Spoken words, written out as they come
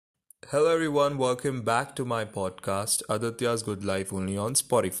Hello, everyone. Welcome back to my podcast, Aditya's Good Life, only on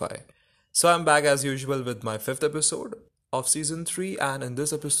Spotify. So, I'm back as usual with my fifth episode of season three, and in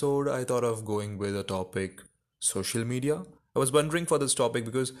this episode, I thought of going with a topic social media. I was wondering for this topic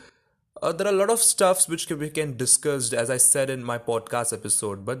because there are a lot of stuffs which we can discuss, as I said in my podcast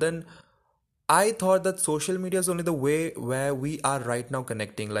episode, but then I thought that social media is only the way where we are right now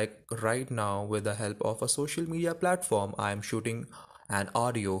connecting. Like right now, with the help of a social media platform, I am shooting an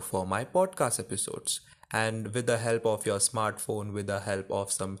audio for my podcast episodes. And with the help of your smartphone, with the help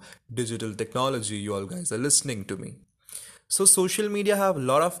of some digital technology, you all guys are listening to me. So social media have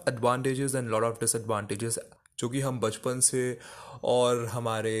lot of advantages and lot of disadvantages जो कि हम बचपन से और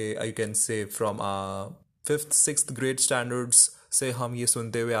हमारे I can say from fifth sixth grade standards से हम ये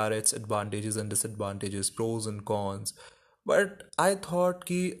सुनते हुए आ रहे हैं, its advantages and disadvantages, pros and cons. But I thought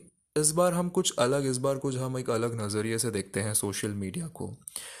कि इस बार हम कुछ अलग, इस बार कुछ हम एक अलग नज़रिए से देखते हैं सोशल मीडिया को.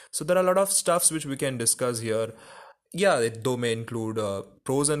 सो there are lot of stuffs which we can discuss here. Yeah, it though may include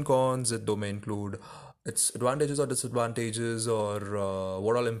pros and cons, it though may include its advantages or disadvantages, or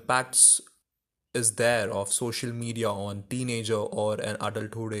what all impacts is there of social media on teenager or an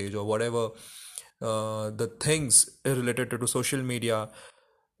adulthood age, or whatever the things related to social media.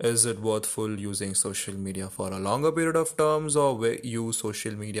 Is it worthful using social media for a longer period of terms, or we use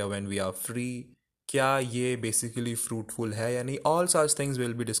social media when we are free? क्या ये basically fruitful है या नहीं? All such things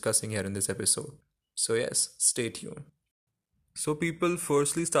we'll be discussing here in this episode. So yes, stay tuned. So people,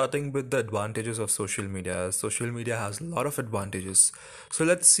 firstly starting with the advantages of social media. Social media has a lot of advantages.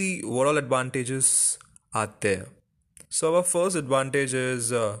 So let's see what all advantages are there. So our first advantage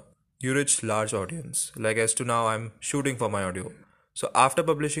is you reach large audience. Like as to now, I'm shooting for my audio. So after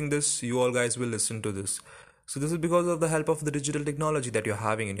publishing this, you all guys will listen to this. So this is because of the help of the digital technology that you're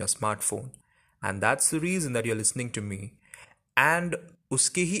having in your smartphone. And that's the reason that you're listening to me. And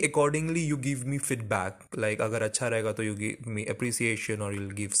उसके ही accordingly you give me feedback, like अगर अच्छा रहेगा तो you give me appreciation, or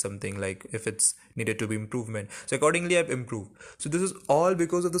you'll give something like if it's needed to be improvement, so accordingly I've improved. So this is all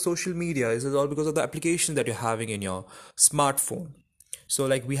because of the social media. This is all because of the application that you're having in your smartphone. So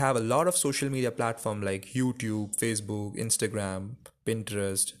like we have a lot of social media platform like YouTube, Facebook, Instagram,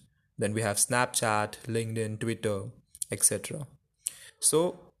 Pinterest. Then we have Snapchat, LinkedIn, Twitter, etc. So,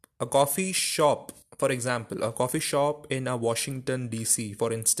 a coffee shop, for example, a coffee shop in a Washington DC,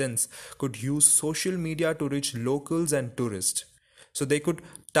 for instance, could use social media to reach locals and tourists. So they could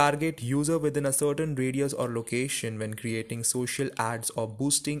target user within a certain radius or location when creating social ads or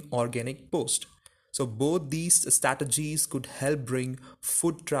boosting organic post. So both these strategies could help bring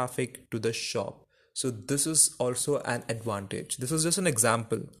foot traffic to the shop. So this is also an advantage. This is just an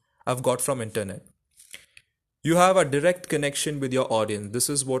example I've got from internet. You have a direct connection with your audience. This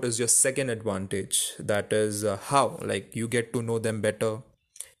is what is your second advantage. That is how, like, you get to know them better.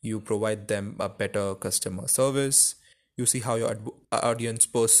 You provide them a better customer service. You see how your audience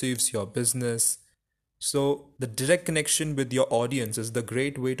perceives your business. So, the direct connection with your audience is the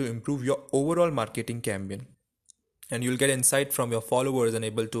great way to improve your overall marketing campaign. And you'll get insight from your followers and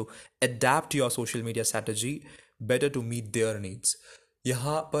able to adapt your social media strategy better to meet their needs.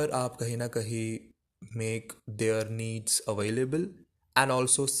 यहाँ पर आप कहीं ना कहीं make their needs available, and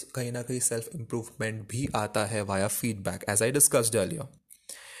also कहीं ना कहीं self improvement भी आता है via feedback, as I discussed earlier.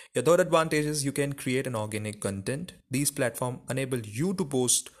 Your third advantage is you can create an organic content. These platforms enable you to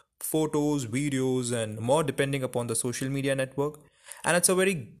post photos, videos, and more depending upon the social media network. And it's a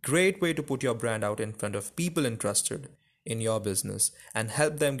very great way to put your brand out in front of people interested in your business and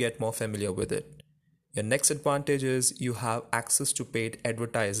help them get more familiar with it. Your next advantage is you have access to paid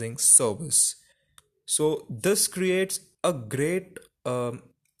advertising service. So this creates a great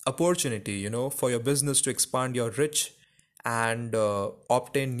opportunity, for your business to expand your reach and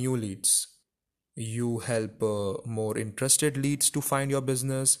obtain new leads. You help more interested leads to find your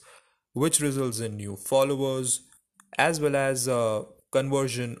business, which results in new followers as well as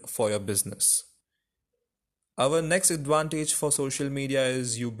conversion for your business. Our next advantage for social media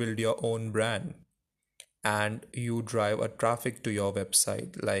is you build your own brand and you drive a traffic to your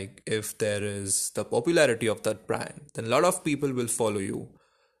website. Like if there is the popularity of that brand, then a lot of people will follow you.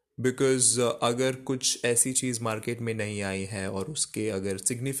 Because अगर कुछ ऐसी चीज़ market में नहीं आई है और उसके अगर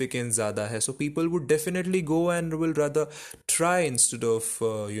significance ज़्यादा है, so people would definitely go and will rather try instead of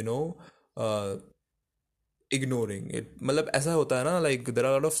ignoring it. मतलब ऐसा होता है ना, like there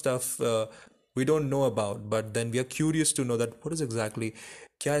are lot of stuff we don't know about, but then we are curious to know that what is exactly,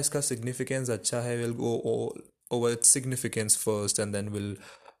 क्या इसका significance अच्छा है. Will go over its significance first and then will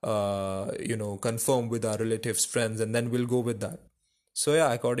confirm with our relatives, friends, and then we'll go with that. So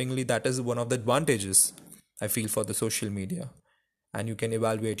yeah, accordingly, that is one of the advantages I feel for the social media. and you can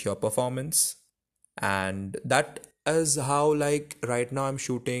evaluate your performance. And that is how, like, right now I'm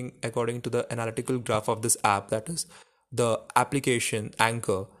shooting according to the analytical graph of this app, that is the application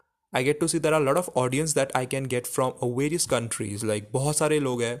Anchor. I get to see there are a lot of audience that I can get from various countries, like बहुत सारे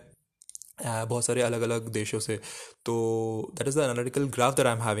लोग हैं बहुत सारे अलग अलग देशों से. तो that is the analytical graph that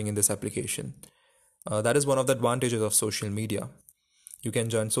I'm having in this application. That is one of the advantages of social media. You can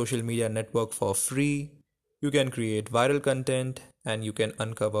join social media network for free, you can create viral content, and you can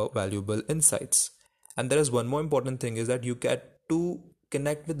uncover valuable insights. And there is one more important thing, is that you get to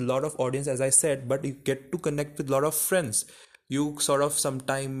connect with a lot of audience, as I said, but you get to connect with a lot of friends. You sort of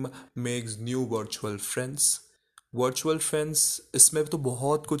sometime makes new virtual friends. Virtual friends, इसमें तो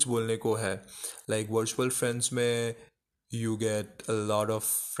बहुत कुछ बोलने को है. Like virtual friends में you get a lot of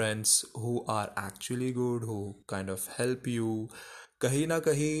friends who are actually good, who kind of help you. कहीं ना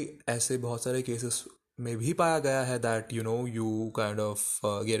कहीं ऐसे बहुत सारे केसेस में भी पाया गया है that you kind of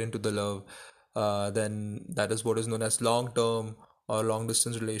get into the love, then that is what is known as long term or long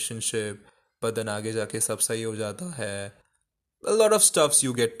distance relationship. but then आगे जाके सब सही हो जाता है. A lot of stuffs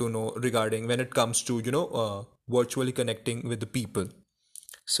you get to know regarding when it comes to virtually connecting with the people.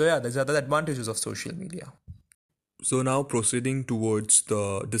 So yeah, these are the advantages of social media. So now proceeding towards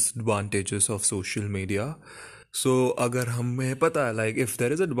the disadvantages of social media. So अगर हमें पता है, like, if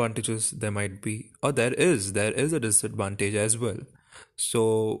there is advantages, there might be, or there is a disadvantage as well.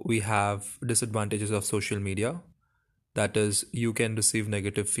 So we have disadvantages of social media. That is, you can receive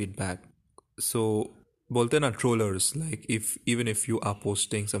negative feedback. So बोलते हैं ना trollers, like, if even if you are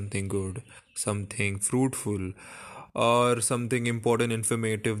posting something good, something fruitful, or something important,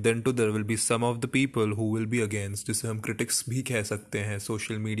 informative, then too there will be some of the people who will be against, जिसे हम critics भी कह सकते हैं,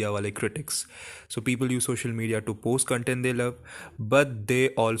 social media वाले critics. So people use social media to post content they love, but they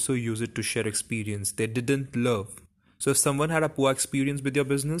also use it to share experience they didn't love. So if someone had a poor experience with your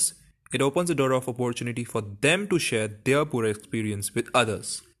business, it opens a door of opportunity for them to share their poor experience with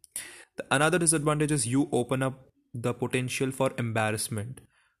others. Another disadvantage is you open up the potential for embarrassment.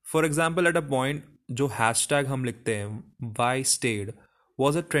 For example, at a point, जो hashtag हम लिखते हैं, why stayed,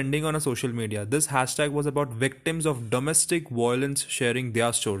 was a trending on a social media. This hashtag was about victims of domestic violence sharing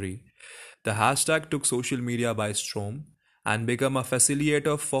their story. The hashtag took social media by storm and became a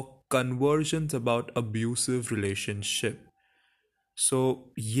facilitator for conversions about abusive relationship.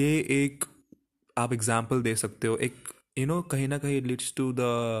 So ये एक आप example दे सकते हो, एक कहीं ना कहीं leads to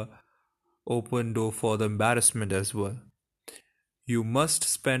the open door for the embarrassment as well. You must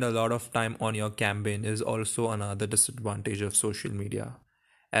spend a lot of time on your campaign is also another disadvantage of social media.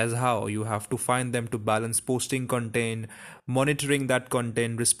 As how you have to find them to balance posting content, monitoring that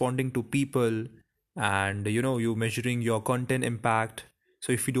content, responding to people, and you measuring your content impact.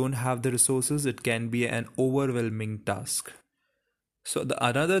 So if you don't have the resources, it can be an overwhelming task. So the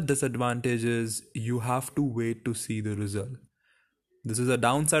another disadvantage is you have to wait to see the result. This is a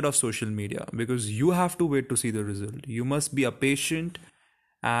downside of social media because you have to wait to see the result. You must be a patient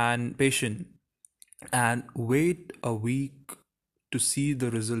and wait a week to see the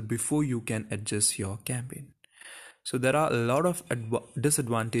result before you can adjust your campaign. So there are a lot of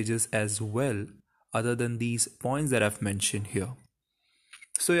disadvantages as well other than these points that I've mentioned here.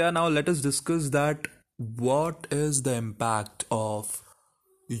 So yeah, now let us discuss that what is the impact of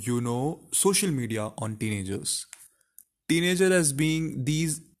social media on teenagers. Teenager as being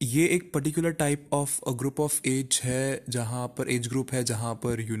these, ये एक particular type of a group of age है जहाँ पर age group है जहाँ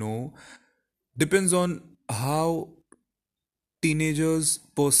पर depends on how teenagers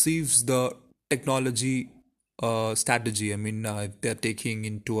perceives the technology strategy. I mean, if they're taking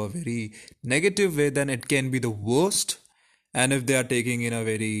into a very negative way, then it can be the worst, and if they are taking in a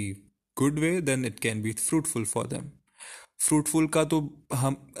very good way, then it can be fruitful for them. Fruitful का तो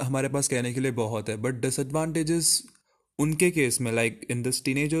हम हमारे पास कहने के लिए बहुत है, but disadvantages उनके केस में, like in this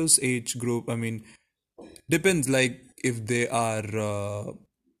teenagers age group, I mean depends, like if they are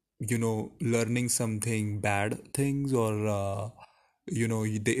learning something bad things, or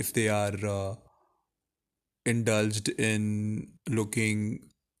if they are indulged in looking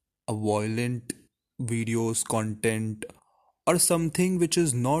a violent videos content or something which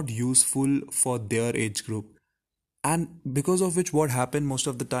is not useful for their age group, and because of which what happen most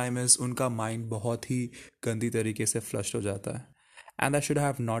of the time is उनका mind बहुत ही गंदी तरीके से flushed हो जाता है, and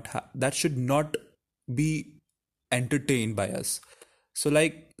that should not be entertained by us. So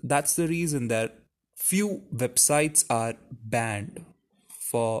like that's the reason that few websites are banned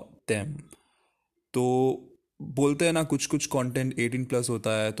for them. तो बोलते हैं ना, कुछ कुछ कंटेंट 18 प्लस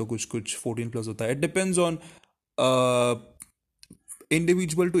होता है तो कुछ कुछ 14 प्लस होता है. It depends on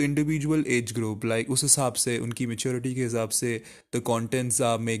individual to individual age group, like उस हिसाब से उनकी मेच्योरिटी के हिसाब से the contents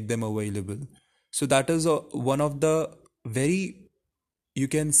are make them available. So that is one of the very, you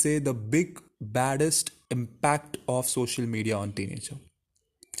can say, the big baddest impact of social media on teenager.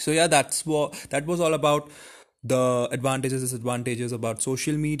 So yeah, that was all about the advantages, disadvantages about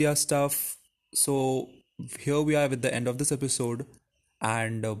social media stuff. So here we are with the end of this episode,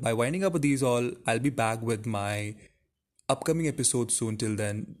 and by winding up with these all, I'll be back with my upcoming episode soon. Till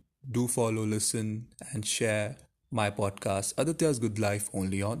then, do follow, listen, and share my podcast Aditya's Good Life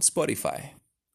only on Spotify.